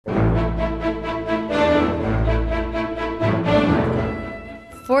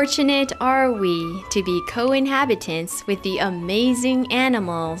fortunate are we to be co-inhabitants with the amazing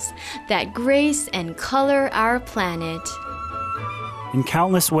animals that grace and color our planet. In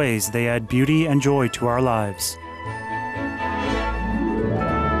countless ways, they add beauty and joy to our lives.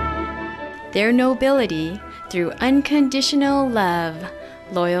 Their nobility, through unconditional love,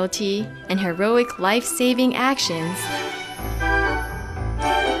 loyalty, and heroic life-saving actions,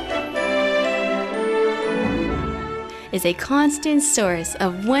 is a constant source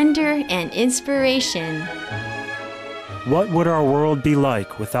of wonder and inspiration. What would our world be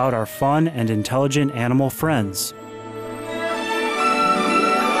like without our fun and intelligent animal friends?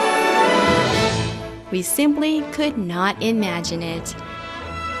 We simply could not imagine it.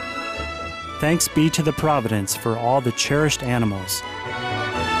 Thanks be to the Providence for all the cherished animals.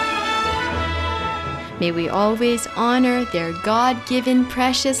 May we always honor their God-given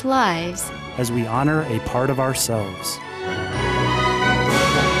precious lives as we honor a part of ourselves.